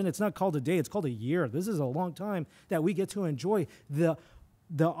period we're in, it's not called a day, it's called a year. This is a long time that we get to enjoy the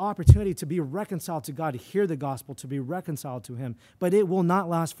opportunity to be reconciled to God, to hear the gospel, to be reconciled to Him. But it will not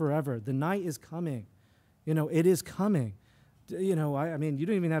last forever. The night is coming. It is coming. You don't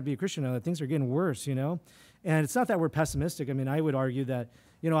even have to be a Christian now. Things are getting worse, And it's not that we're pessimistic. I would argue that,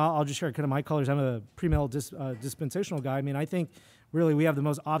 I'll just share kind of my colors. I'm a premillennial dispensational guy. I think really we have the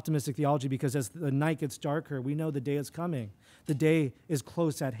most optimistic theology because as the night gets darker, we know the day is coming. The day is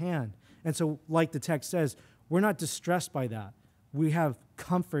close at hand. And so like the text says, we're not distressed by that. We have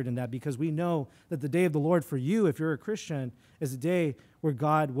comfort in that because we know that the day of the Lord for you, if you're a Christian, is a day where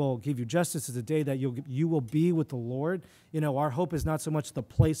God will give you justice. It's a day that you will be with the Lord. Our hope is not so much the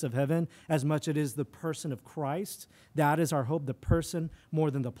place of heaven as much it is the person of Christ. That is our hope, the person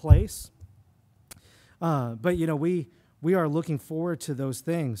more than the place. But we are looking forward to those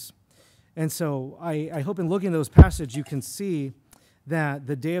things. And so I hope in looking at those passages, you can see that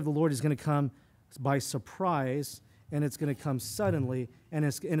the day of the Lord is going to come by surprise, and it's going to come suddenly and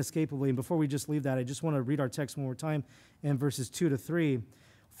inescapably. And before we just leave that, I just want to read our text one more time in verses 2 to 3.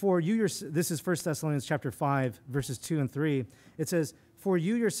 This is 1 Thessalonians chapter 5, verses 2 and 3. It says, for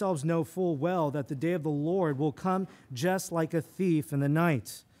you yourselves know full well that the day of the Lord will come just like a thief in the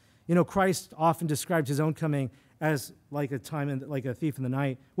night. Christ often described his own coming as like a thief in the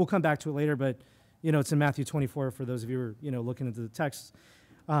night. We'll come back to it later, but it's in Matthew 24 for those of you who are looking into the text.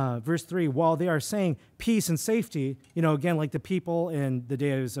 Verse 3, while they are saying peace and safety, again, like the people in the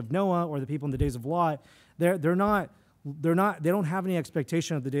days of Noah or the people in the days of Lot, they don't have any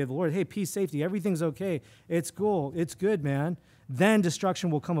expectation of the day of the Lord. Hey, peace, safety, everything's okay. It's cool. It's good, man. Then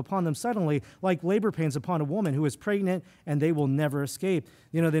destruction will come upon them suddenly, like labor pains upon a woman who is pregnant, and they will never escape.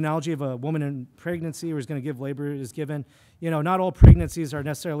 The analogy of a woman in pregnancy who is going to give labor is given. Not all pregnancies are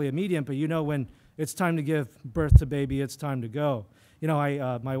necessarily immediate, but when it's time to give birth to baby, it's time to go.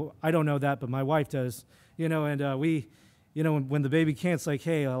 I don't know that, but my wife does. And we, when the baby can't, it's like,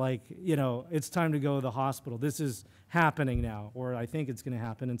 hey, it's time to go to the hospital. This is happening now, or I think it's going to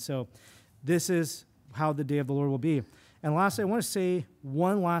happen. And so this is how the day of the Lord will be. And lastly, I want to say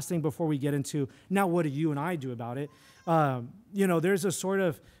one last thing before we get into, now what do you and I do about it? There's a sort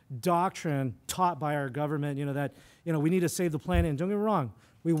of doctrine taught by our government, that, we need to save the planet. And don't get me wrong,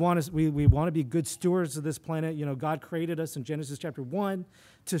 we want to be good stewards of this planet. God created us in Genesis chapter 1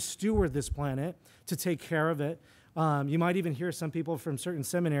 to steward this planet, to take care of it. You might even hear some people from certain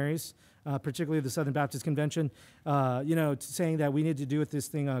seminaries, particularly the Southern Baptist Convention, saying that we need to do with this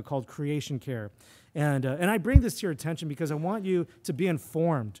thing called creation care. And I bring this to your attention because I want you to be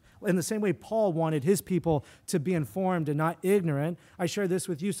informed. In the same way Paul wanted his people to be informed and not ignorant, I share this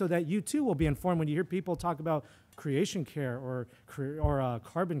with you so that you too will be informed when you hear people talk about creation care or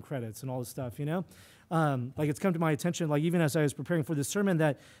carbon credits and all this stuff, it's come to my attention, even as I was preparing for this sermon,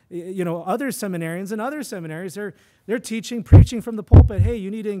 that, other seminarians and other seminaries, they're preaching from the pulpit, hey,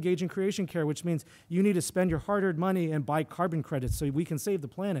 you need to engage in creation care, which means you need to spend your hard-earned money and buy carbon credits so we can save the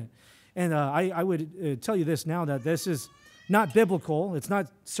planet. And I would tell you this now, that this is not biblical. It's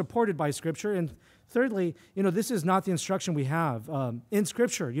not supported by Scripture. And thirdly, this is not the instruction we have in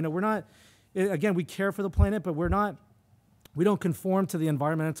Scripture. We're not, again, we care for the planet, but we don't conform to the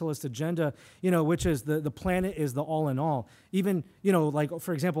environmentalist agenda, which is the planet is the all in all. Even, like,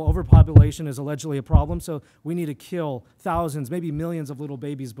 for example, overpopulation is allegedly a problem, so we need to kill thousands, maybe millions of little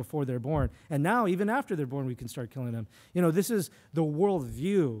babies before they're born. And now, even after they're born, we can start killing them. This is the world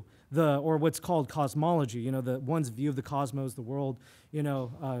view, or what's called cosmology, the one's view of the cosmos, the world,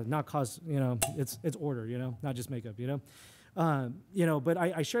 it's order, not just makeup, but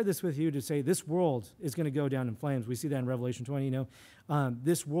I share this with you to say this world is going to go down in flames. We see that in Revelation 20,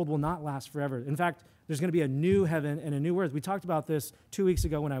 this world will not last forever. In fact, there's going to be a new heaven and a new earth. We talked about this 2 weeks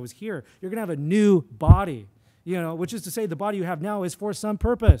ago when I was here. You're going to have a new body, which is to say the body you have now is for some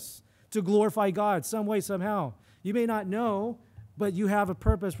purpose, to glorify God some way, somehow. You may not know, but you have a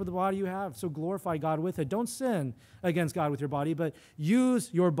purpose for the body you have, so glorify God with it. Don't sin against God with your body, but use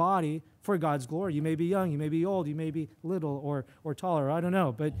your body for God's glory. You may be young, you may be old, you may be little or taller, I don't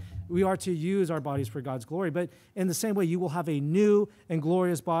know, but we are to use our bodies for God's glory. But in the same way, you will have a new and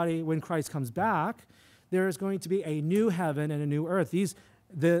glorious body when Christ comes back. There is going to be a new heaven and a new earth.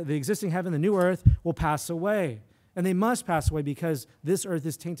 The existing heaven, the new earth, will pass away. And they must pass away because this earth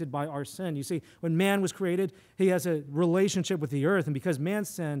is tainted by our sin. You see, when man was created, he has a relationship with the earth. And because man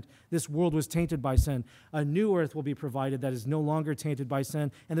sinned, this world was tainted by sin. A new earth will be provided that is no longer tainted by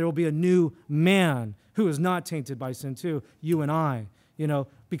sin. And there will be a new man who is not tainted by sin too, you and I,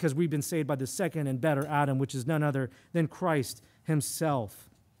 because we've been saved by the second and better Adam, which is none other than Christ himself.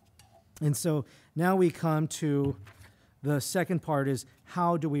 And so now we come to the second part is,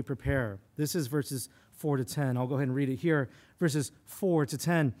 how do we prepare? This is verses 4 to 10. I'll go ahead and read it here, verses 4 to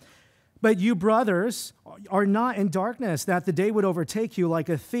 10. But you, brothers, are not in darkness, that the day would overtake you like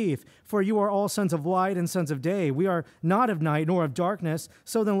a thief. For you are all sons of light and sons of day. We are not of night nor of darkness.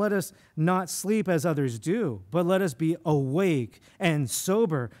 So then let us not sleep as others do, but let us be awake and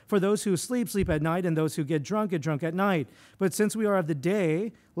sober. For those who sleep, sleep at night, and those who get drunk at night. But since we are of the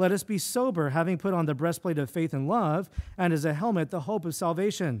day, let us be sober, having put on the breastplate of faith and love, and as a helmet the hope of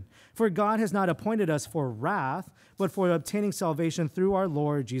salvation. For God has not appointed us for wrath, but for obtaining salvation through our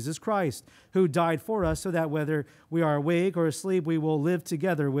Lord Jesus Christ, who died for us, so that whether we are awake or asleep, we will live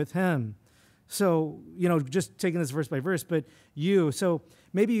together with him. So, just taking this verse by verse, but so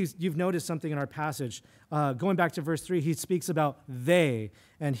maybe you've noticed something in our passage. Going back to verse 3, he speaks about they,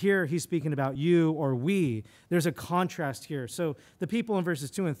 and here he's speaking about you or we. There's a contrast here. So the people in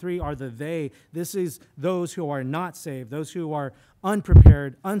verses 2 and 3 are the they. This is those who are not saved, those who are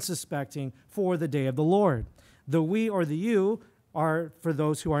unprepared, unsuspecting for the day of the Lord. The we or the you are for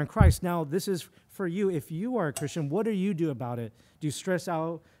those who are in Christ. Now, this is for you. If you are a Christian, what do you do about it? Do you stress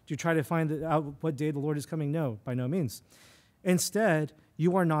out? Do you try to find out what day the Lord is coming? No, by no means. Instead,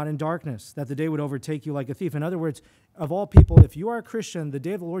 you are not in darkness, that the day would overtake you like a thief. In other words, of all people, if you are a Christian, the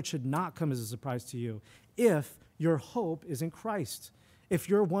day of the Lord should not come as a surprise to you if your hope is in Christ. If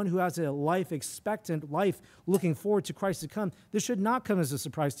you're one who has a life expectant, life looking forward to Christ to come, this should not come as a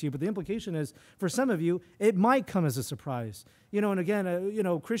surprise to you. But the implication is, for some of you, it might come as a surprise. And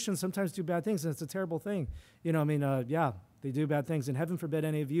again, Christians sometimes do bad things, and it's a terrible thing. They do bad things. And heaven forbid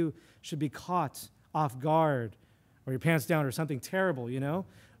any of you should be caught off guard or your pants down or something terrible,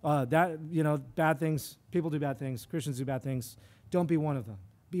 bad things, people do bad things, Christians do bad things. Don't be one of them.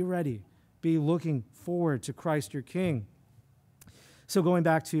 Be ready. Be looking forward to Christ your King. So going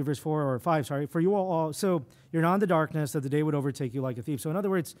back to verse 4 or 5, for you all, so you're not in the darkness that the day would overtake you like a thief. So in other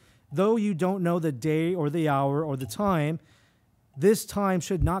words, though you don't know the day or the hour or the time, this time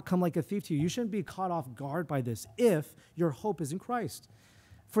should not come like a thief to you. You shouldn't be caught off guard by this if your hope is in Christ.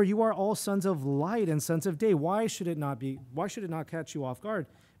 For you are all sons of light and sons of day. Why should it not catch you off guard?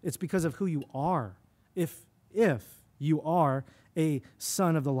 It's because of who you are. If you are a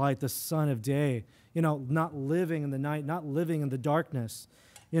son of the light, the son of day, not living in the night, not living in the darkness.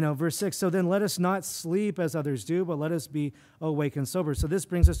 Verse 6, so then let us not sleep as others do, but let us be awake and sober. So this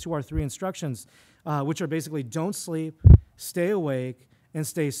brings us to our 3 instructions, which are basically don't sleep, stay awake, and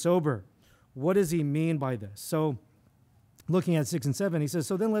stay sober. What does he mean by this? So looking at 6 and 7, he says,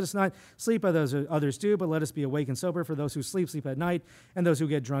 so then let us not sleep as others do, but let us be awake and sober. For those who sleep, sleep at night, and those who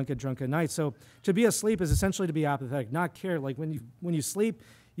get drunk at night. So to be asleep is essentially to be apathetic, not care. Like when you sleep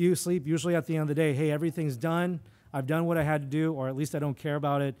usually at the end of the day. Hey, everything's done. I've done what I had to do, or at least I don't care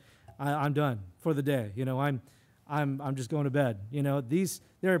about it. I'm done for the day. I'm just going to bed.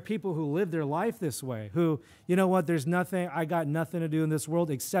 There are people who live their life this way, who, I got nothing to do in this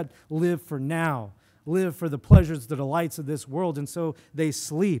world except live for now, live for the pleasures, the delights of this world. And so they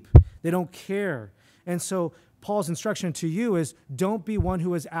sleep. They don't care. And so Paul's instruction to you is don't be one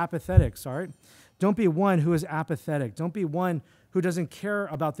who is apathetic, sorry? Don't be one who is apathetic. Don't be one who doesn't care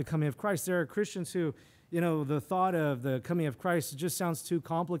about the coming of Christ. There are Christians who, the thought of the coming of Christ just sounds too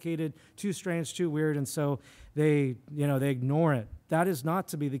complicated, too strange, too weird, and so they ignore it. That is not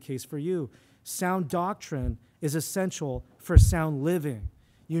to be the case for you. Sound doctrine is essential for sound living.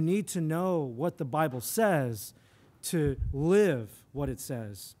 You need to know what the Bible says to live what it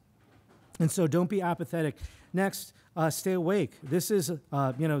says. And so don't be apathetic. Next, stay awake. This is,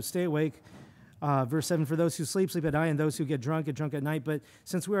 stay awake. Verse 7, for those who sleep at night, and those who get drunk at night. But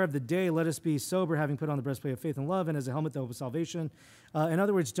since we are of the day, let us be sober, having put on the breastplate of faith and love, and as a helmet, the hope of salvation. In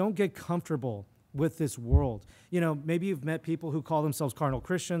other words, don't get comfortable with this world. Maybe you've met people who call themselves carnal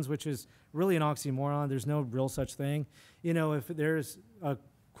Christians, which is really an oxymoron. There's no real such thing. If there's a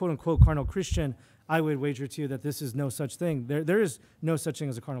quote-unquote carnal Christian, I would wager to you that this is no such thing. There is no such thing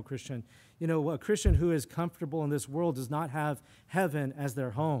as a carnal Christian. A Christian who is comfortable in this world does not have heaven as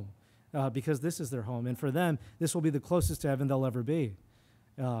their home, because this is their home. And for them, this will be the closest to heaven they'll ever be.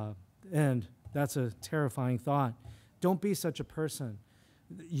 And that's a terrifying thought. Don't be such a person.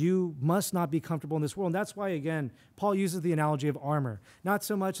 You must not be comfortable in this world. And that's why, again, Paul uses the analogy of armor. Not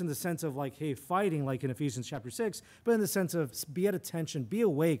so much in the sense of fighting like in Ephesians chapter 6, but in the sense of be at attention, be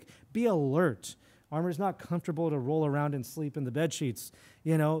awake, be alert. Armor is not comfortable to roll around and sleep in the bed sheets,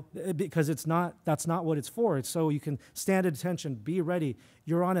 because that's not what it's for. It's so you can stand at attention, be ready.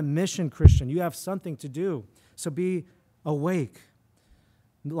 You're on a mission, Christian. You have something to do. So be awake.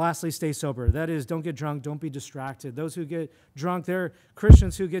 Lastly, stay sober. That is, don't get drunk, don't be distracted. Those who get drunk, they're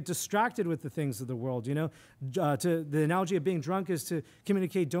Christians who get distracted with the things of the world. The analogy of being drunk is to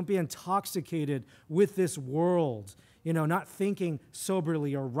communicate, don't be intoxicated with this world. Not thinking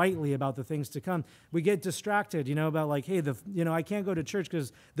soberly or rightly about the things to come. We get distracted, about hey, I can't go to church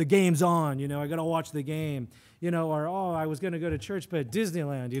because the game's on, I got to watch the game, or, I was going to go to church, but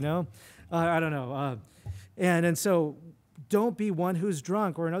Disneyland, I don't know. And so don't be one who's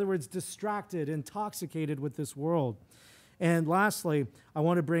drunk, or in other words, distracted, intoxicated with this world. And lastly, I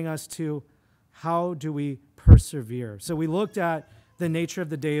want to bring us to how do we persevere? So we looked at the nature of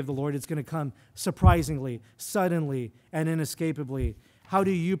the day of the Lord. It's going to come surprisingly, suddenly, and inescapably. How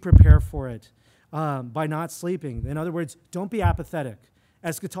do you prepare for it? By not sleeping. In other words, don't be apathetic.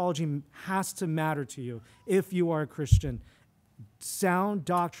 Eschatology has to matter to you if you are a Christian. Sound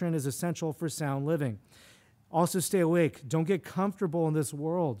doctrine is essential for sound living. Also stay awake. Don't get comfortable in this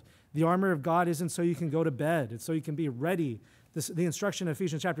world. The armor of God isn't so you can go to bed. It's so you can be ready. The instruction in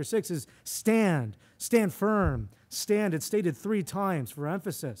Ephesians chapter 6 is stand firm, stand. It's stated 3 times for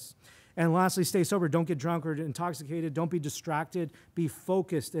emphasis. And lastly, stay sober. Don't get drunk or intoxicated. Don't be distracted. Be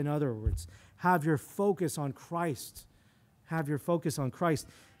focused, in other words. Have your focus on Christ. Have your focus on Christ.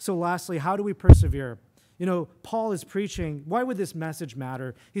 So lastly, how do we persevere? Paul is preaching. Why would this message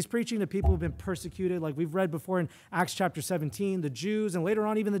matter? He's preaching to people who've been persecuted, like we've read before in Acts chapter 17. The Jews, and later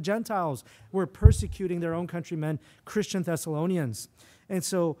on even the Gentiles, were persecuting their own countrymen, Christian Thessalonians. And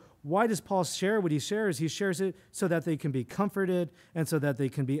so why does Paul share what he shares? He shares it so that they can be comforted and so that they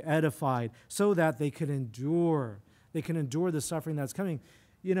can be edified, so that they can endure. They can endure the suffering that's coming.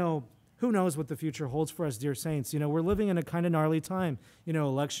 Who knows what the future holds for us, dear saints? We're living in a kind of gnarly time.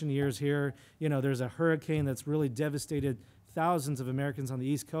 Election years here. There's a hurricane that's really devastated thousands of Americans on the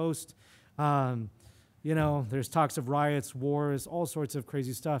East Coast. There's talks of riots, wars, all sorts of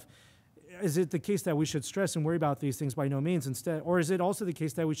crazy stuff. Is it the case that we should stress and worry about these things? By no means. Instead, or is it also the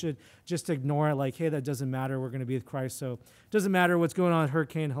case that we should just ignore it, like, hey, that doesn't matter, we're going to be with Christ, so it doesn't matter what's going on,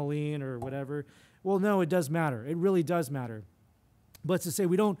 Hurricane Helene or whatever? Well, no, it does matter. It really does matter. But to say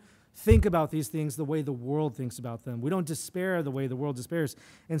we don't think about these things the way the world thinks about them. We don't despair the way the world despairs.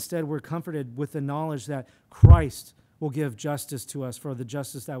 Instead, we're comforted with the knowledge that Christ will give justice to us for the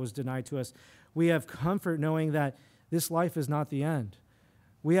justice that was denied to us. We have comfort knowing that this life is not the end.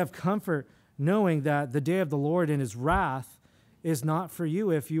 We have comfort knowing that the day of the Lord and his wrath is not for you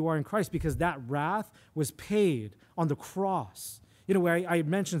if you are in Christ, because that wrath was paid on the cross. Where I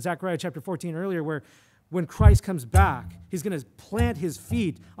mentioned Zechariah chapter 14 earlier, where when Christ comes back, he's going to plant his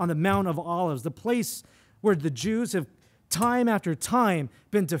feet on the Mount of Olives, the place where the Jews have time after time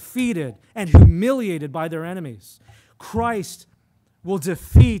been defeated and humiliated by their enemies. Christ will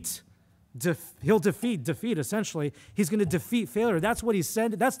defeat essentially. He's going to defeat failure. That's what he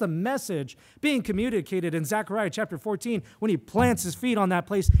said. That's the message being communicated in Zechariah chapter 14 when he plants his feet on that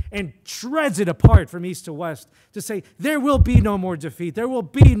place and shreds it apart from east to west to say, there will be no more defeat. There will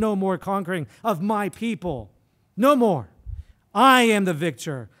be no more conquering of my people. No more. I am the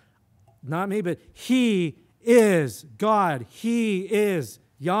victor. Not me, but he is God. He is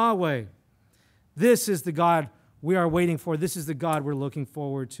Yahweh. This is the God we are waiting for. This is the God we're looking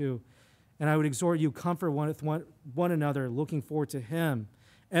forward to. And I would exhort you, comfort one another, looking forward to him.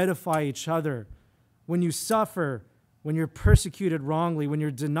 Edify each other. When you suffer, when you're persecuted wrongly, when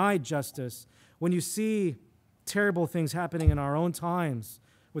you're denied justice, when you see terrible things happening in our own times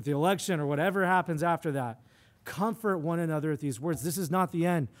with the election or whatever happens after that, comfort one another with these words. This is not the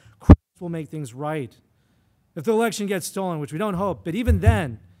end. Christ will make things right. If the election gets stolen, which we don't hope, but even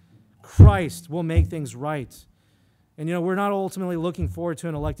then, Christ will make things right. And we're not ultimately looking forward to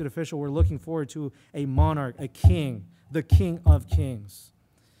an elected official. We're looking forward to a monarch, a king, the King of Kings.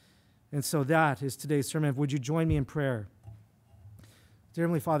 And so that is today's sermon. Would you join me in prayer? Dear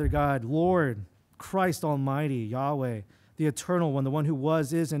Heavenly Father God, Lord, Christ Almighty, Yahweh, the Eternal One, the one who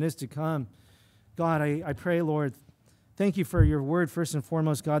was, is, and is to come. God, I pray, Lord, thank you for your word, first and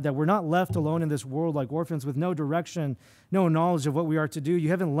foremost, God, that we're not left alone in this world like orphans with no direction, no knowledge of what we are to do. You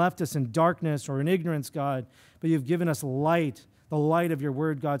haven't left us in darkness or in ignorance, God, but you've given us light, the light of your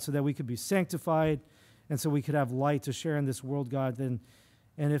word, God, so that we could be sanctified and so we could have light to share in this world, God. And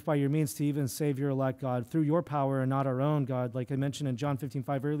if by your means to even save your elect, God, through your power and not our own, God, like I mentioned in John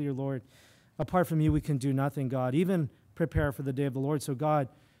 15:5 earlier, Lord, apart from you, we can do nothing, God, even prepare for the day of the Lord. So, God,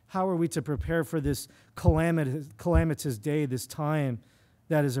 how are we to prepare for this calamitous day, this time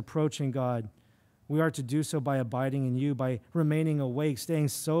that is approaching, God? We are to do so by abiding in you, by remaining awake, staying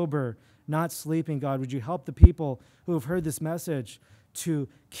sober, not sleeping, God. Would you help the people who have heard this message to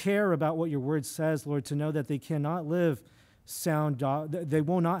care about what your word says, Lord, to know that they cannot live they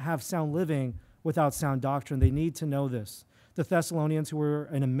will not have sound living without sound doctrine. They need to know this. The Thessalonians, who were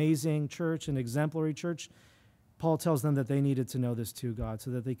an amazing church, an exemplary church, Paul tells them that they needed to know this too, God, so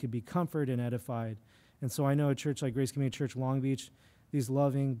that they could be comforted and edified. And so I know a church like Grace Community Church Long Beach, these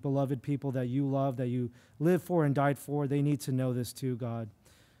loving, beloved people that you love, that you live for and died for, they need to know this too, God.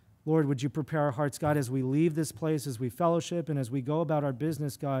 Lord, would you prepare our hearts, God, as we leave this place, as we fellowship, and as we go about our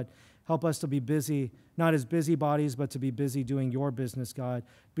business, God. Help us to be busy, not as busybodies, but to be busy doing your business, God,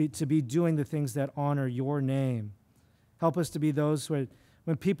 to be doing the things that honor your name. Help us to be those who,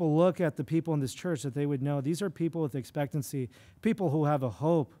 when people look at the people in this church, that they would know these are people with expectancy, people who have a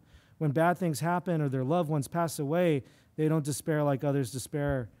hope. When bad things happen or their loved ones pass away, they don't despair like others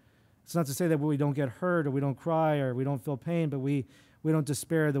despair. It's not to say that we don't get hurt or we don't cry or we don't feel pain, but we don't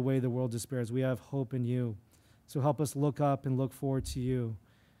despair the way the world despairs. We have hope in you. So help us look up and look forward to you.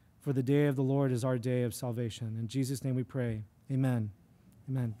 For the day of the Lord is our day of salvation. In Jesus' name we pray. Amen.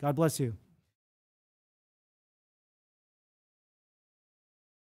 Amen. God bless you.